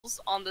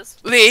on this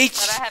leech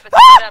that I haven't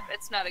set up,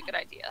 it's not a good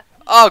idea.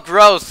 Oh,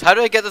 gross. How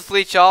do I get this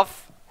leech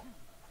off?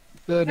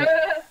 Burn it.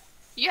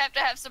 You have to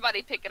have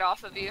somebody pick it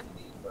off of you.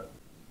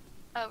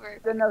 Over.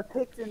 There are no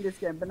ticks in this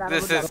game, Banana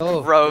This would is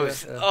not-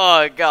 gross. Yeah, yeah.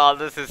 Oh god,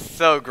 this is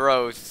so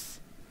gross.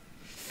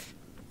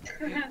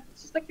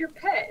 It's just like your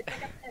pet.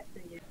 It's like a pet for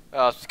you.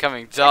 Oh, it's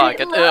becoming dark.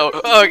 And,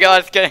 oh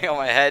god, it's getting on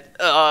my head.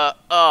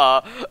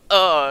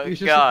 Oh You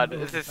should god, sit-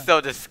 this is so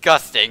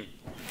disgusting.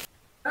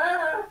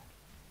 Ah!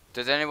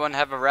 Does anyone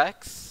have a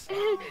Rex?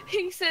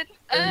 He said,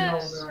 Do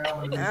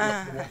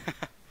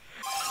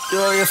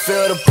you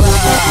feel the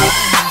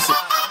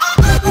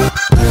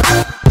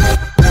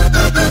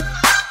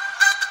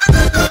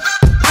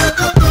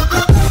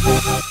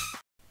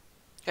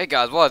Hey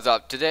guys, what's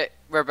up? Today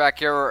we're back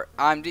here.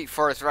 I'm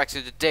DeepForestRex,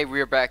 and today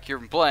we're back here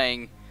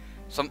playing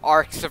some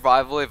ARK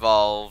Survival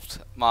Evolved,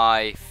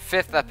 my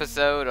 5th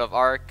episode of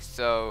ARK.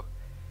 So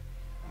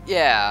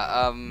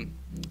yeah,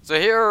 so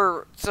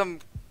here some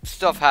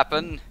stuff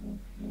happened.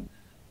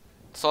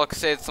 So like I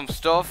said, some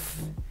stuff.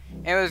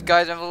 Anyways,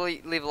 guys, don't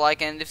leave a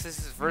like, and if this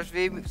is the first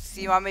video you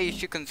see on me, you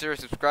should consider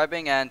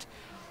subscribing. And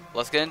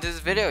let's get into this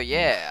video,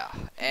 yeah.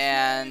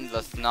 And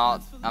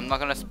I'm not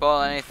gonna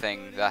spoil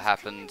anything that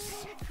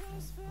happens,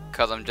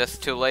 cause I'm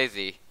just too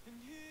lazy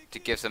to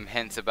give some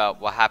hints about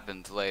what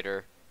happens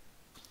later.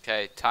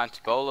 Okay, time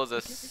to bolo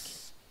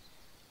this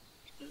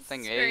thing.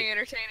 it's very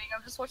entertaining.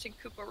 I'm just watching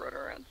Koopa run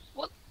around.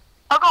 What?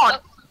 Oh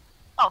god!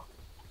 Oh.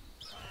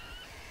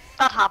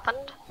 That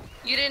happened.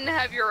 You didn't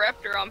have your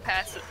Raptor on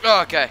passive.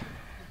 Okay.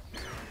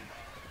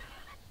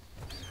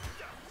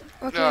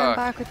 Okay, Ugh. I'm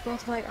back with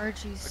both my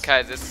RGs.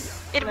 Okay,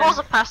 this. It was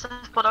a passive,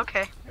 but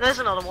okay. There's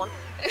another one.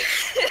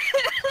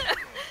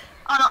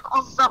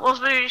 Oh, that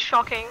was really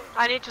shocking.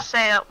 I need to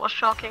say that was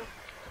shocking.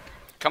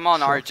 Come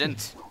on,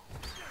 Argent.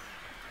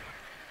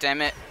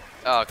 Damn it.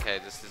 Oh, okay,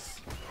 this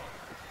is.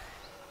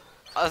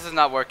 Oh, this is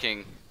not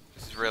working.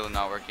 This is really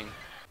not working.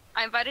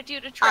 I invited you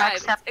to try. I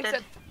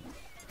accepted.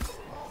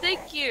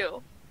 Thank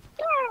you.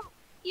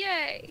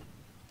 Yay.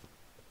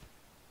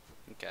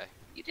 Okay.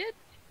 You did?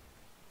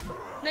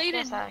 No, you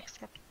Yes, didn't. I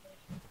accepted.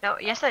 No,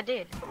 yes, I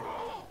did.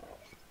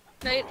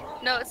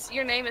 No, it's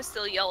your name is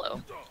still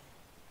yellow.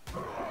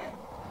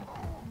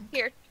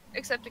 Here,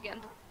 accept again.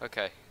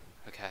 Okay.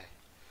 Okay.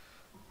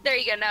 There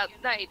you go. Now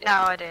you did.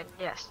 Now I did.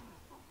 Yes.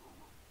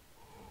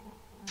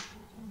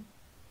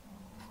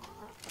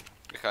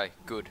 Okay.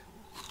 Good.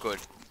 Good.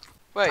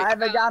 Wait. I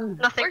have a gun.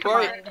 Nothing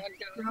Where to did Sorry. mind.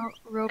 my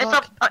Robot. It's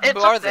up. It's Who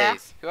are up there.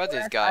 these? Who are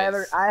these I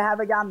guys? have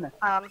a gun.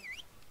 Are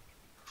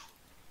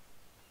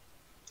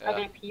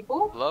they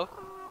people? Hello?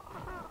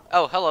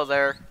 Oh, hello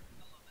there.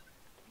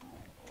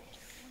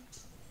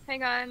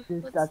 Hang on.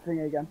 She's Let's-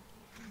 touching again.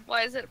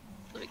 Why is it?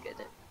 Let me get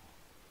it.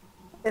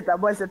 It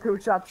was a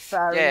two-shot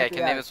fire. Yeah, I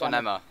can name this one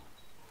Emma.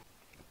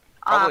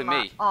 Probably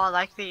me. Oh,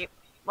 like the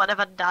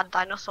whatever that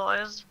dinosaur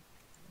is.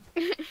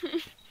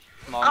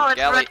 Come on, Oh, it's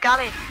Galley. Red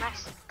Galley.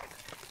 Nice.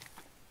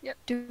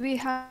 Do we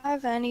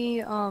have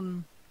any,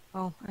 oh,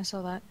 I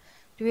saw that.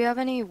 Do we have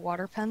any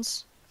water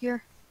pens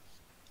here?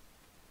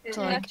 Is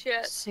To he- like Not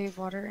yet. save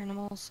water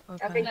animals? I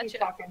Okay. think Not he's yet.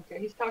 talking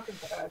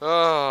to us.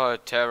 Oh,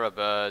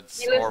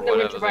 Terrabirds, He or listened to whatever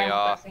Winter they Brown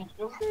are. Class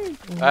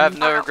Angel. I have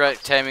no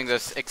regret taming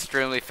this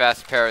extremely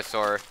fast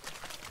parasaur.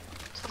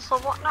 So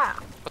what now?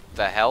 What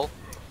the hell?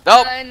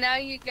 Nope! Now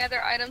you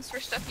gather items for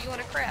stuff you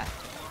want to craft.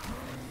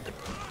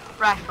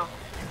 Rifle.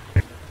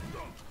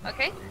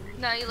 Okay.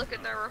 Now you look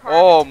at the requirements.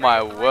 Oh for my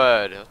your weapon.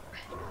 word.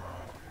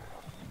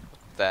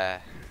 What the...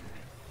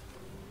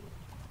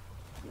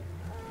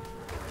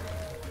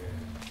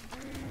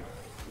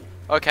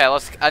 Okay,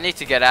 I need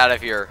to get out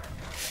of here.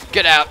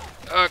 Get out!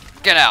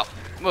 Get out!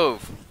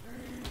 Move!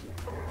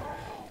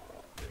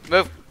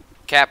 Move,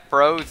 Cap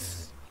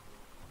Bros.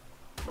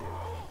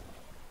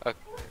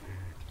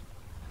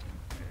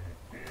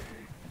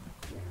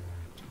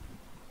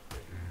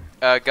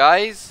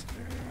 Guys?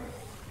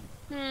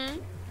 Hmm.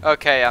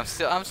 Okay,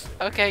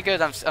 okay,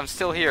 good, I'm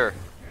still here.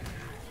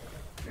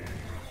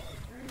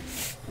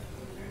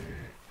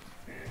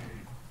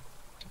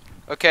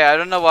 Okay, I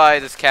don't know why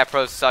this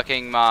Capro's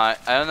sucking my.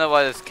 I don't know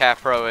why this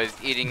Capro is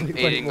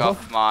eating what?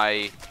 off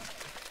my.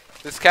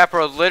 This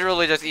Capro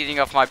literally just eating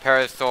off my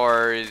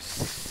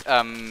Parasaur's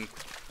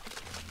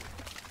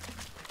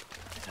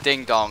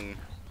ding dong.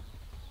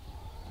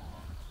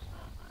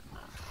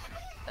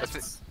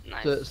 That's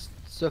nice. So it's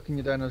sucking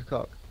you down his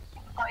cock.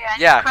 Oh yeah. I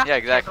need Yeah, craft yeah,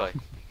 table.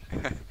 exactly.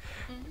 Mhm.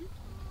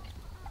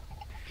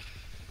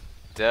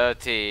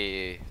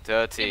 Dirty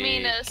You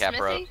mean a Capro.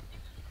 smithy?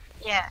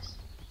 Yes.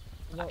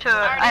 already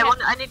have-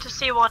 I need to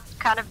see what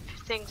kind of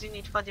things you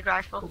need for the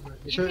rifle.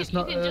 You Sure can, it's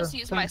not you can just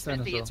use my Tank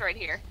smithy. Dinosaur? It's right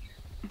here.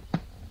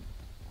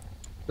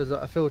 Because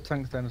I feel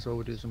Tank Dinosaur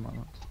would do something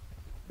like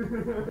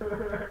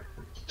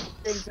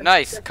that.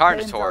 Nice, The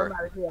Carnosaur. chainsaw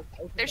right here.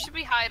 There should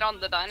be hide on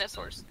the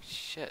dinosaurs.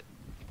 Shit.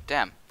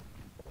 Damn.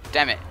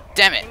 Damn it.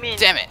 Damn it. You mean-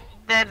 Damn it.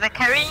 They're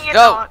carrying it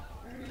No! or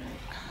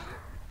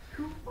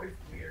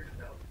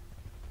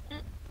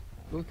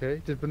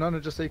Okay, did Banana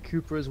just say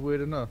Cooper is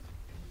weird enough?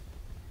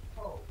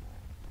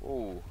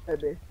 Ooh.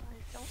 Maybe.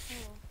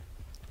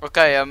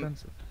 Okay,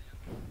 Expensive.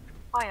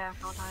 Oh yeah,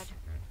 no died.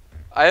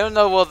 I don't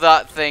know what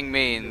that thing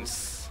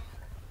means.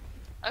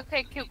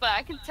 Okay, Koopa,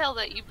 I can tell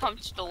that you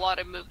punched a lot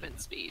of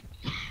movement speed.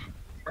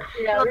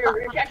 Yeah,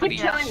 I keep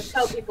Yeah. trying to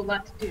tell people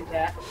not to do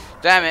that.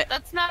 Damn it.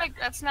 That's not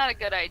a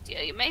good idea.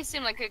 It may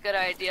seem like a good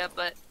idea,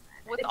 but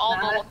with It's all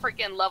not. the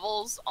freaking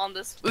levels on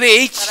this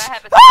Leech! that I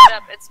have it set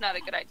up, it's not a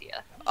good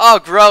idea. Oh,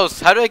 gross.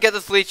 How do I get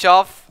this leech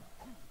off?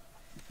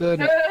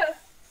 Burn it.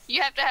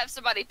 You have to have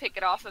somebody pick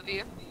it off of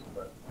you.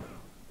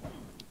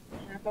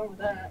 Enough over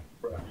that.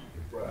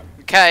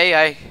 Okay,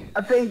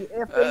 I think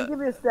if they give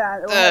you a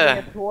stand or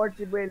having a torch,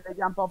 it will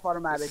jump off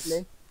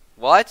automatically.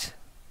 What?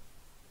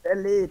 A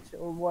leech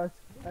or what?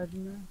 I don't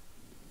know.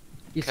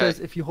 He Okay. says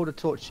if you hold a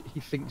torch, he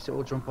thinks it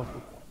will jump off.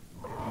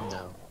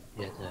 No,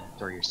 you have to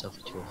throw yourself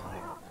into a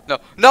fire. No.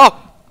 No!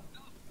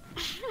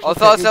 I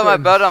thought I set my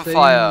bed on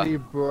fire. Insanely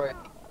bright.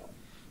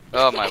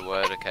 Oh my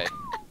word, okay.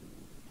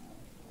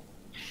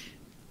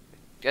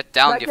 Get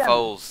down, you Like,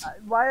 fools.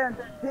 Why aren't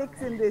there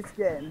pigs in this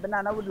game?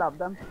 Banana would love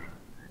them.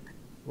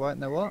 Right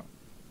now what?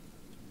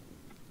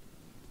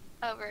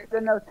 Over. There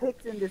are no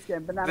ticks in this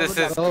game. Banana This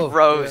would is love Oh,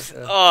 gross. yeah,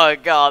 yeah. Oh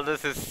god,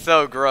 this is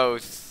so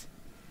gross.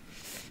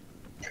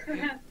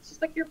 It's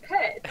just like your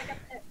pet. It's like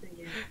a pet for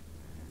you.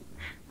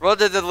 What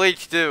did the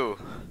leech do?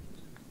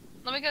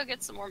 Let me go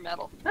get some more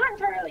metal. Not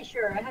entirely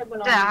sure. I had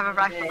one on Yeah, I the have a other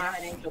rifle day. now. I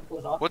had Angel pull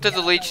it off. What did the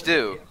Yeah, leech I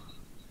do?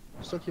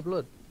 Suck your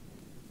blood.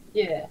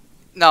 Yeah.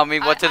 No, I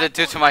mean, what did I it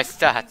do to pulled my my-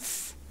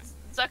 stats?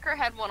 Zucker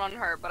had one on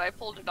her, but I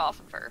pulled it off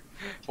of her.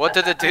 What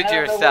did it do I to don't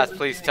your know what stats? it was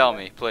Please doing, tell but-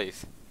 me,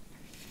 please.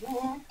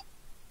 Mhm.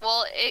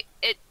 Well,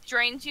 it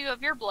drains you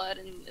of your blood,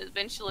 and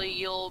eventually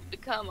you'll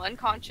become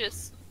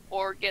unconscious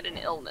or get an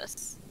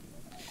illness.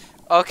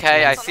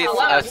 Okay, I That's see. not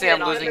I allowed. see. I'm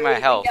Yeah, losing my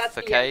health.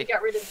 Okay. We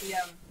got rid of the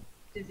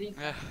disease.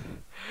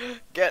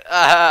 Get.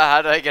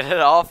 How do I get it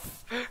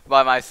off?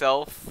 By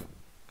myself?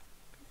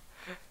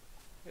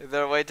 Is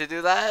there a way to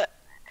do that?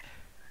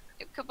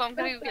 Koopa, I'm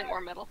gonna go get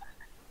more metal.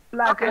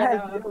 Like, Okay, hey,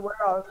 no, where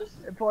are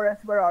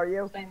Forrest? Where are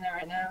you? Staying there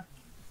right now.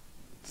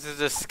 This is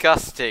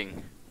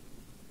disgusting.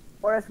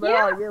 Forrest, where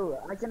Yeah, are you?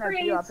 I can help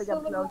you. I think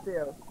I'm great, close to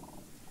you.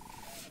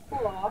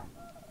 Pull off.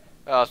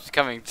 Oh, it's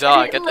becoming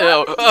dark. It Ew.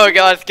 Oh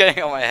god, it's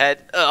getting on my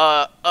head.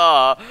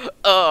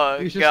 Oh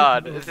You should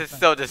god, sit this is down.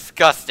 so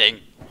disgusting.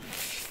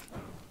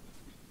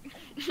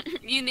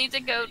 You need to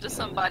go to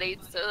somebody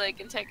so they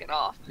can take it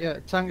off. Yeah,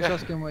 Tank's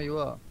asking where you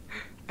are.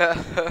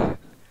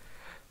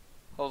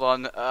 Hold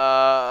on. Is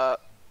that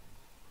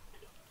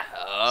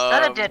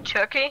a Um, dead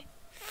turkey?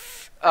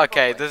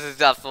 Okay, this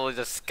is absolutely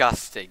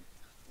disgusting.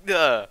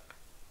 Ugh.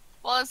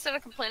 Well, instead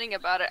of complaining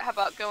about it, how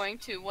about going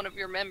to one of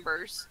your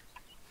members?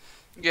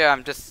 Yeah,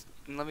 I'm just.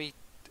 Let me.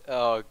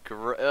 Oh,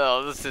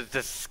 oh, this is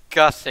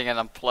disgusting and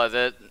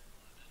unpleasant.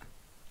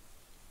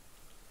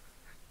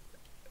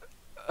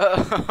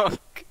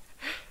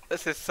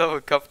 This is so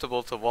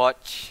uncomfortable to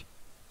watch.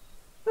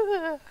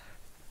 That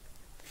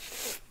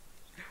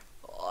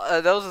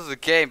was a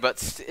game,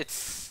 but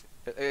it's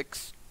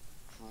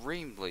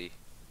extremely.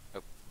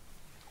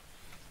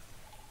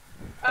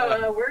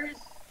 Where's...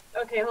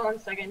 Okay, hold on a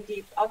second.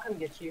 Deep, I'll come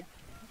get you.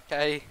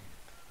 Okay.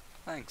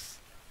 Thanks.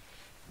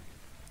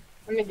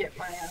 Let me get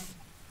my,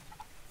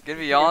 Gonna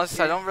be honest,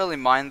 I don't really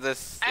mind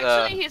this.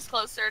 Actually, he's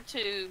closer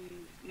to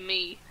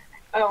me.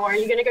 Oh, are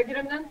you gonna go get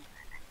him then?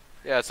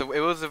 Yeah, so it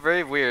was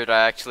very weird.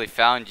 I actually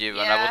found you,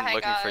 and I Yeah, wasn't hang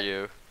looking for on.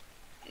 you.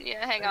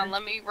 Yeah, hang on.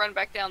 Let me run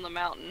back down the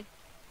mountain.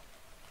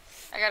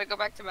 I gotta go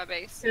back to my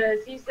base.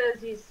 Because he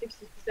says he's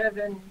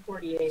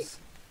 67-48.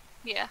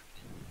 Yeah,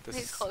 This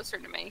he's is- closer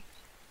to me.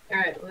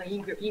 Alright, well,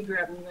 you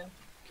grab him then.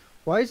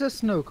 Why is there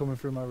snow coming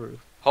through my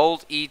roof?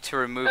 Hold E to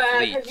remove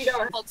Because leech. you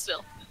don't... Hold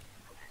still.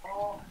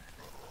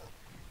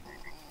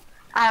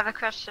 I have a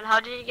question. How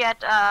did you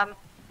get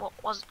what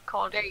was it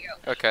called? There you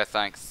go. Okay,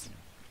 thanks.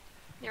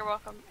 You're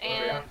welcome.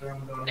 And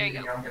there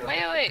you go.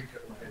 Wait.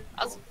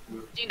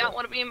 Do you not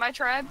want to be in my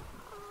tribe?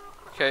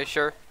 Okay,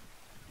 sure.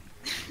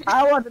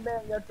 I want to be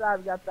in your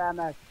tribe,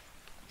 goddammit.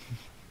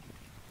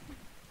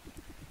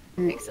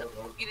 Accept.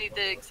 You need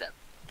to accept.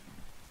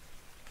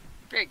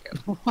 There you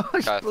go.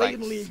 Okay,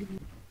 Blatantly. thanks.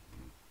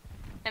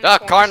 And Ah,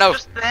 of course- Carno!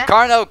 Just there?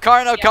 Carno!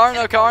 Carno! Yeah, Carno! and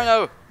of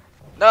Carno!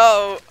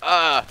 No!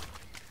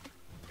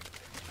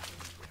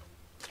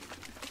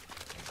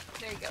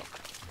 There you go.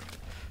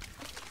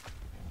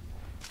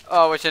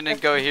 Oh, I wish I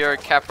didn't go here.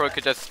 Capro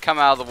could just come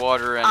out of the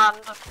water and...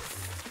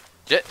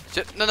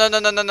 No, no, no,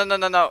 no, no, no, no,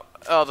 no, no.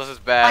 Oh, this is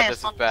bad. yeah, This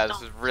is stone, bad. This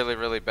stone. is really,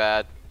 really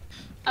bad.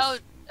 Oh,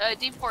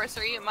 DeepForest,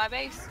 are you at my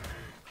base?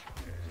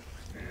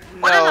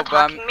 What is No, but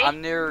attacking me?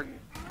 I'm near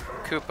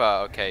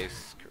Koopa. Okay,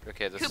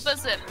 okay, this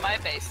Koopa's at my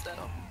base,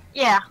 though.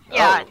 Yeah,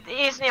 Oh.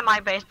 he's near my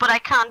base, but I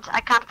can't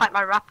find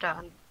my raptor,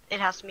 and it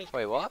has meat.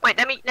 Wait, what? Wait,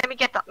 let me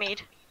get that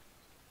meat.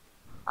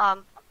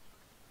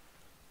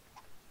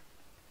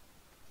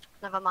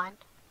 Never mind.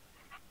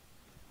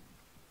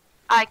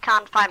 I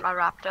can't find my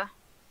raptor.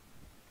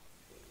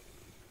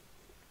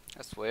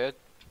 That's weird.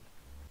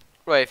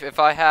 Wait, if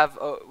I have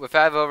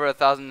over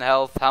 1,000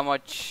 health, how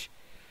much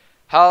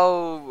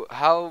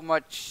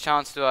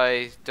chance do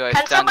I Can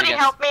stand somebody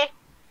against? help me?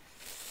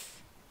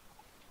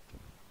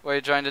 What are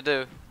you trying to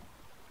do?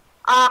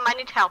 I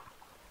need help.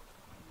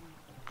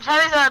 The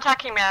fairies are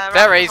attacking me.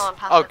 Fairies!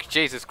 Oh,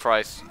 Jesus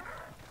Christ.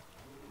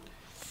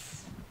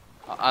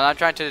 I'm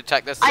trying to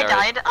detect this I area.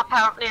 died.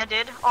 Apparently I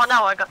did. Oh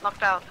no, I got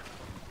knocked out.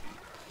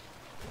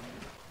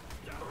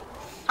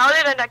 How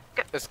did I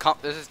get... This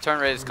is turn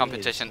race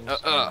competition.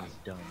 Done.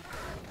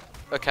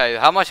 Okay,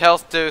 how much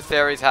health do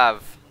fairies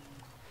have?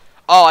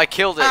 Oh, I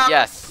killed it,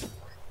 yes.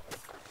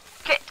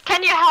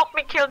 Can you help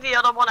me kill the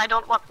other one? I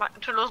don't want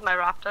to lose my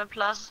raptor,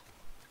 plus.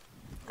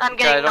 I'm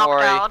getting don't knocked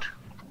worry. out.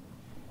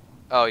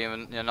 Oh,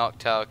 you're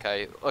knocked out,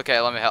 okay. Okay,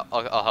 let me help.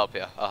 I'll help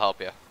you. I'll help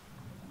you.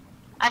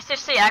 I still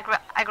see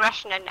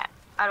aggression in it.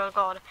 Oh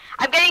god.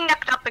 I'm getting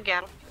knocked up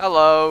again.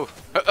 Hello.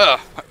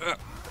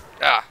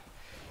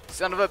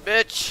 Son of a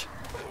bitch.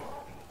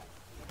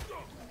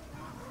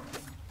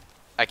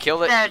 I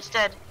killed it. There, it's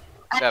dead.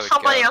 There And we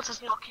somebody go. else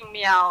is knocking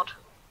me out.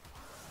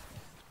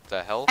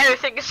 The hell?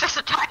 Everything is just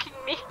attacking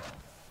me.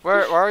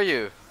 Where are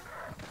you?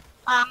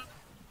 There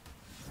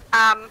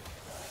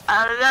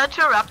are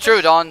two raptors.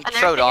 Troodon, and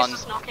everything is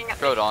just knocking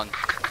at me. Troodon.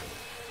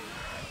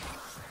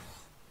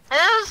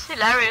 It is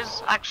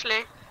hilarious,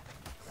 actually.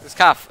 It's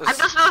kind of. I'm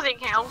just losing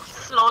health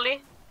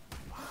slowly.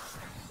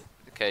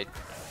 Okay.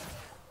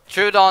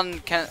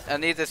 Troodon can. I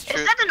need this.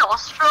 Is that an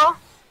Ostro?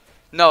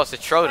 No, it's a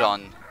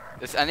Troodon.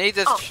 I need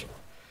this. Oh.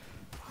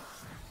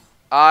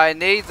 I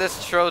need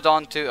this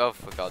Troodon to. Oh,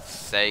 for God's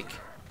sake!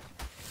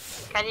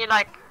 Can you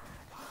like?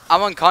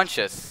 I'm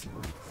unconscious.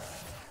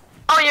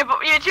 Oh,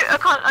 you're too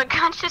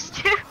unconscious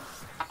too.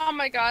 Oh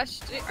my gosh,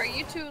 are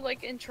you two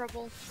like in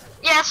trouble?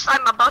 Yes,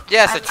 I'm about to.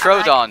 Yes, a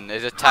Troodon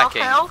is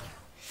attacking. Health,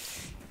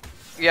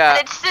 Yeah.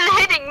 and it's still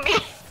hitting me.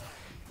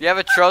 You have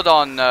a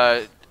Troodon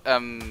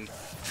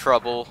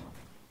trouble.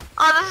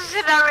 Oh, this is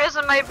hilarious,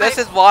 and my. This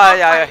is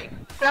why I.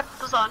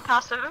 Raptors on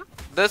passive.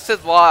 This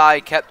is why I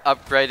kept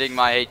upgrading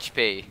my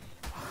HP.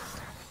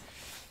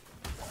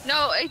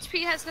 No,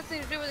 HP has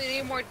nothing to do with it.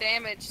 You need more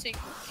damage so you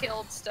can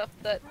kill stuff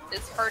that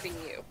is hurting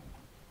you.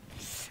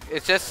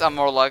 It's just I'm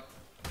more like.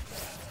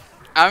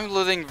 I'm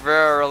losing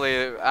very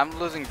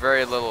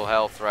little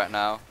health right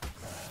now.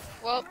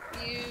 Well,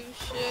 you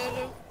should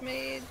have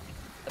made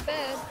a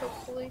bed,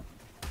 hopefully.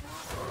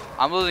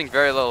 I'm losing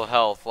very little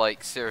health,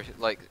 like seriously,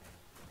 like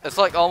it's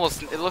like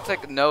almost. It looks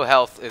like no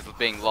health is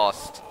being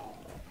lost.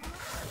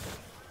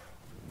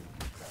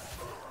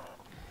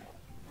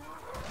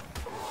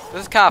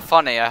 This is kind of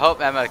funny. I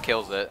hope Emma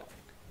kills it.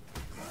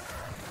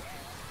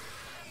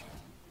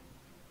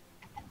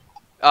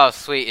 Oh,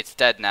 sweet. It's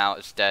dead now.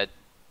 It's dead.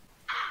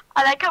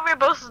 I like how we're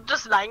both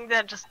just lying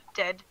there, just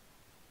dead.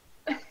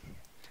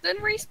 Then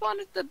respawn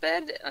at the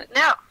bed.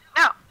 No.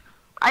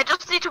 I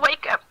just need to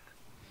wake up.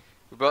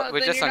 We're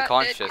then just you're not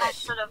dead unconscious. yet.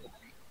 Sort of.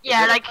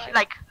 Yeah,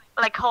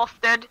 like half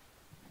dead.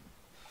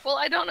 Well,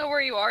 I don't know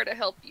where you are to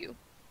help you.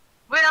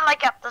 We're not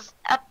like at this.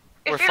 We're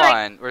you're, like,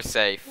 fine. We're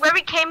safe. where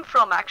we came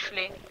from,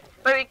 actually.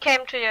 Where we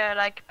came to your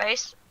like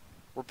base.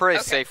 We're pretty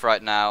Okay. safe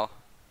right now.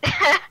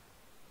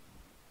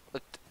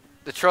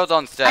 The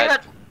Troodon's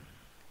dead.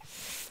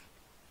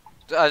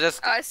 I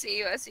just. I see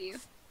you. I see you.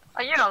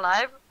 Are you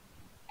alive?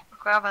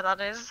 Whoever that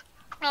is.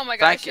 Oh my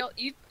Thank gosh,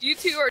 you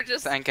two are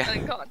just Thank you.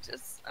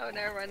 unconscious. Oh,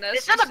 never mind. That's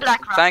Is that a just-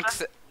 black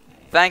raptor?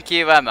 Thank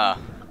you, Emma.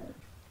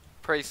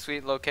 Pretty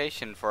sweet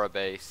location for a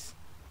base.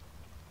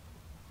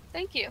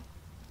 Thank you.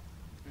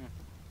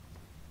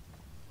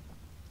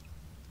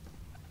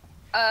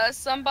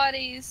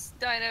 Somebody's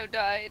dino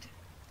died.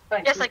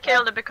 Yes, I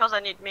killed it because I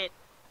need meat.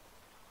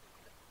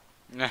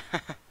 You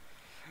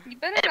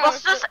better It not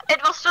was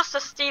have just a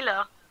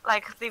stealer,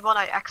 like the one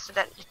I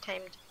accidentally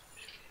tamed.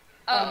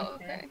 Oh,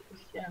 okay.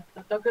 Yeah,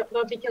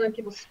 don't be killing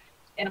people's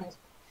animals.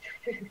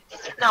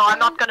 No, I'm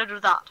not gonna do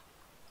that.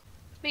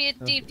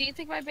 But do you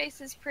think my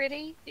base is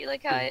pretty? Do you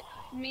like how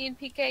me and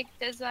PK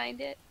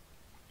designed it?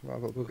 Well,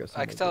 we'll get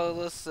some.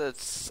 Axelis,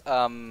 it's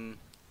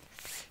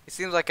it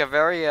seems like a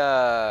very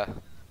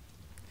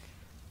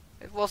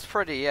it was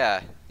pretty,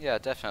 yeah,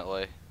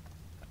 definitely.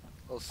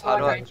 Well, how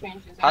do I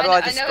Changes. how do I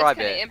know it's describe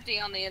kinda it? empty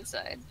on the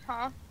inside,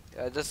 huh?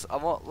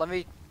 Let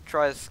me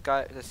try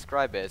to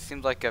describe it. It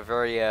seems like a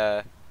very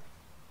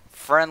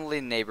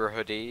friendly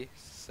neighborhoody.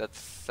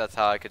 That's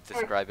how I could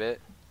describe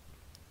it.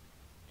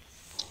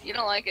 You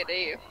don't like it, do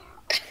you?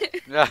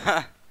 No,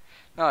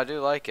 I do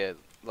like it.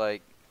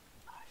 Like.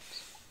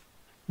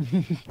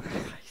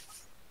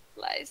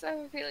 Lies. I have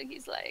a feeling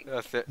he's like.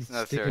 No, Sticking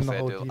the seriously,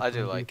 whole I do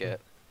deep like deeper.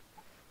 it.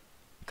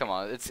 Come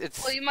on, it's.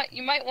 Well,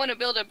 you might want to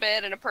build a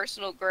bed and a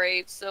personal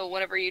grave, so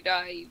whenever you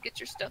die, you get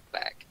your stuff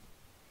back.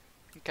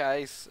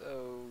 Okay,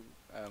 so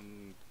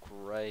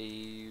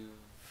grave.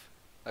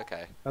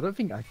 Okay. I don't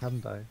think I can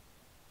die.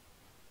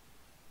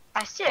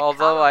 I see a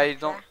Although cow I up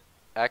don't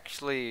there.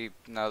 actually,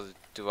 now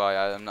do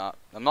I?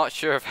 I'm not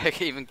sure if I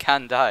even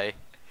can die.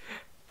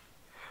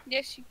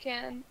 Yes, you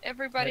can.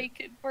 Everybody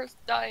could first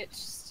die. It's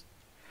just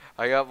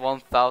I got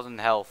 1,000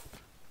 health.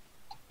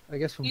 I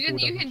guess from full you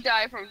damage. can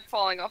die from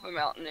falling off a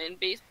mountain and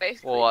basically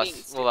Well, being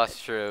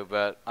that's true,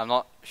 but I'm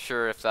not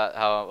sure if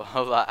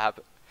how that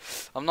happened.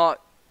 I'm not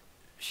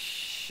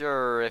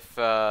sure if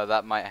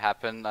that might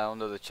happen. I don't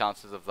know the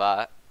chances of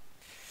that.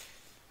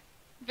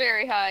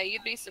 Very high.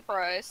 You'd be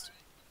surprised.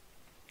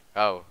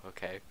 Oh,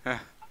 okay.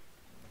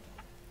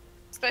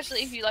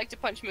 Especially if you like to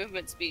punch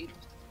movement speed.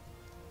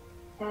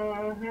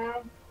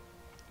 Mm-hmm.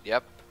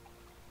 Yep.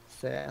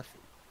 Sassy.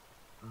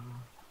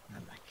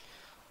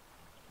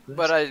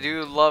 But I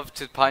do love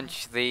to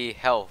punch the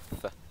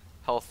health,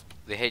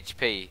 the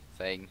HP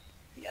thing.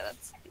 Yeah,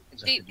 that's...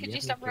 Zucker, Deep, do could you you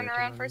have stop any running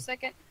character around for a on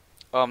second?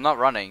 Oh, I'm not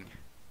running.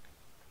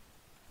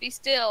 Be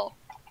still,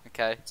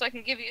 Okay. so I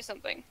can give you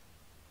something.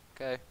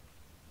 Okay.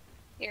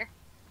 Here.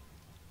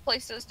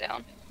 Place those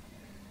down.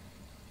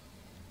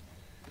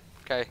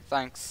 Okay.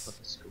 Thanks. Oh,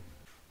 that's cool.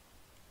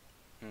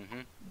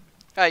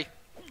 Hey.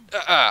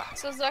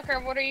 So,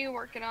 Zucker, what are you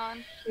working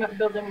on? I'm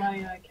building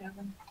my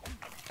cabin.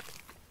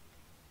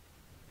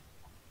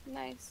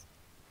 Nice.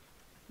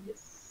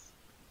 Yes.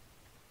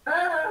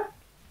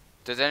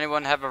 Does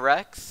anyone have a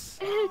Rex?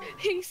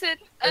 He said,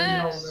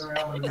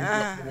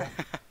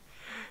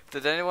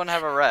 Does anyone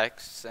have a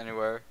Rex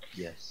anywhere?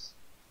 Yes.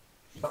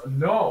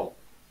 No.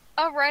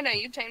 Oh, Rhino,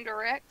 you tamed a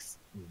Rex?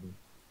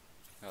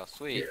 Oh,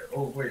 sweet.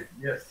 Oh wait,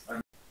 yes.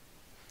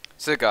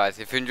 So guys,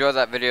 if you enjoyed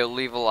that video,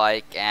 leave a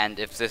like, and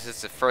if this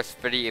is the first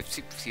video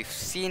if you've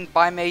seen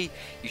by me,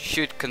 you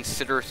should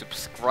consider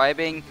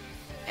subscribing.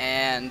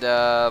 And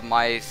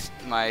my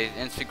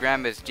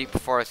Instagram is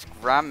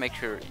DeepForestRex. Make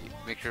sure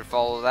to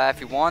follow that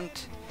if you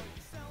want,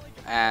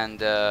 and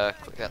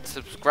click that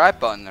subscribe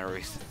button or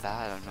reset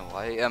that. I don't know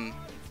why.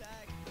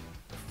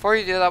 Before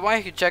you do that, why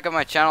don't you check out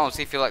my channel and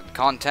see if you like the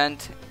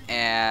content,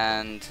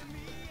 and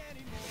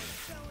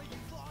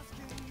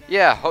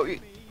yeah, hope you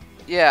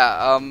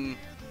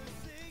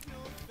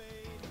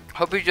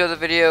enjoy the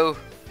video.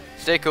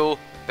 Stay cool.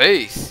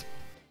 Peace.